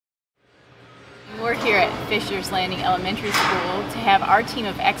We're here at Fisher's Landing Elementary School to have our team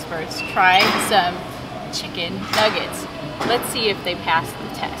of experts try some chicken nuggets. Let's see if they pass the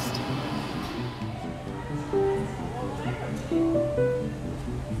test.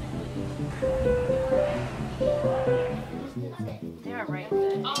 They are right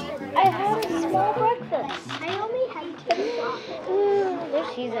good. I had a small breakfast. I only had 2 shots. This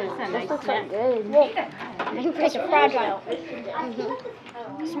season. This looks so good. It's fragile.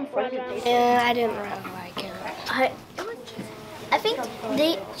 Some fragile. Yeah, I didn't really like it. I think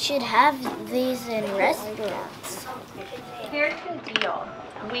they should have these in restaurants. Here's the deal.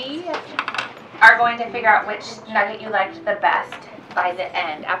 We are going to figure out which nugget you liked the best by the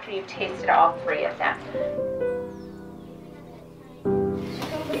end, after you've tasted all 3 of them.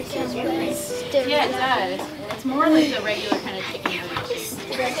 Yeah, it does. It's more like the regular kind of chicken nugget taste.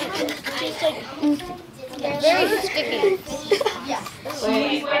 Very sticky.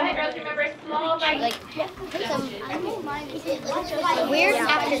 When the girls remember small bites. Weird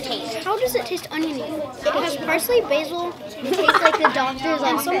aftertaste. How does it taste oniony? It has parsley, basil. It tastes like the doctor's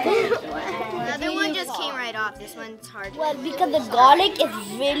and something. The other one just came right off. This one's hard. Well, because the garlic is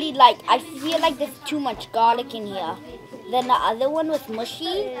really like, I feel like there's too much garlic in here. Then the other one was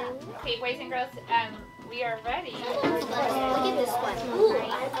mushy. Okay, boys and girls, we are ready. Look at this one. Ooh,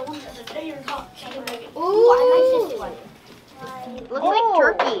 I like this one. Looks like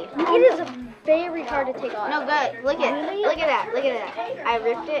turkey. It is very hard to take off. No, good. Look at that. Look at that. I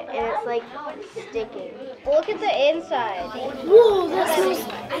ripped it and it's like sticking. Look at the inside. Whoa, that smells.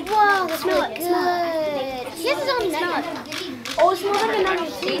 Wow, that smells good. This is on the nugget. Oh, it smells like a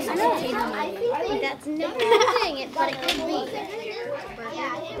nugget. I think that's nothing, but it could be.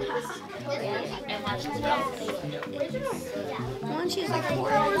 She's like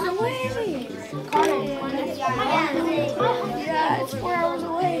 4 hours away. Yeah, it's 4 hours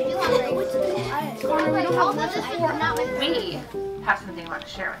away. We have something we want to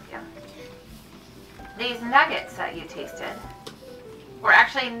share with you. These nuggets that you tasted were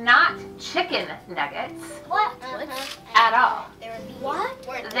actually not chicken nuggets at all. What?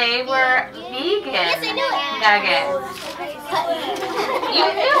 They were vegan nuggets. You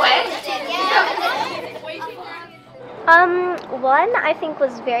knew it. One I think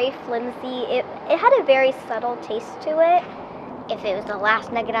was very flimsy. It had a very subtle taste to it. If it was the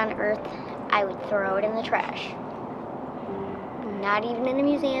last nugget on earth, I would throw it in the trash. Not even in a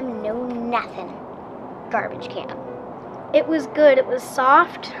museum, no nothing. Garbage can. It was good. It was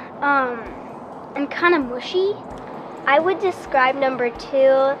soft, and kind of mushy. I would describe number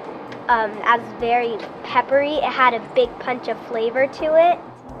 2 as very peppery. It had a big punch of flavor to it.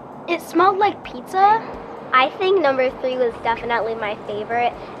 It smelled like pizza. I think number 3 was definitely my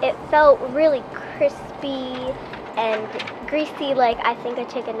favorite. It felt really crispy and greasy like I think a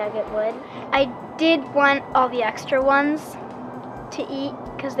chicken nugget would. I did want all the extra ones to eat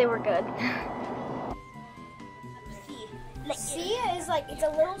because they were good. C is like, it's a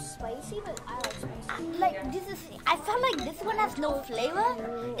little spicy, but I like spicy. Like, this is, I felt like this one has no flavor.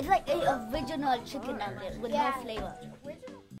 It's like a original chicken nugget with no flavor.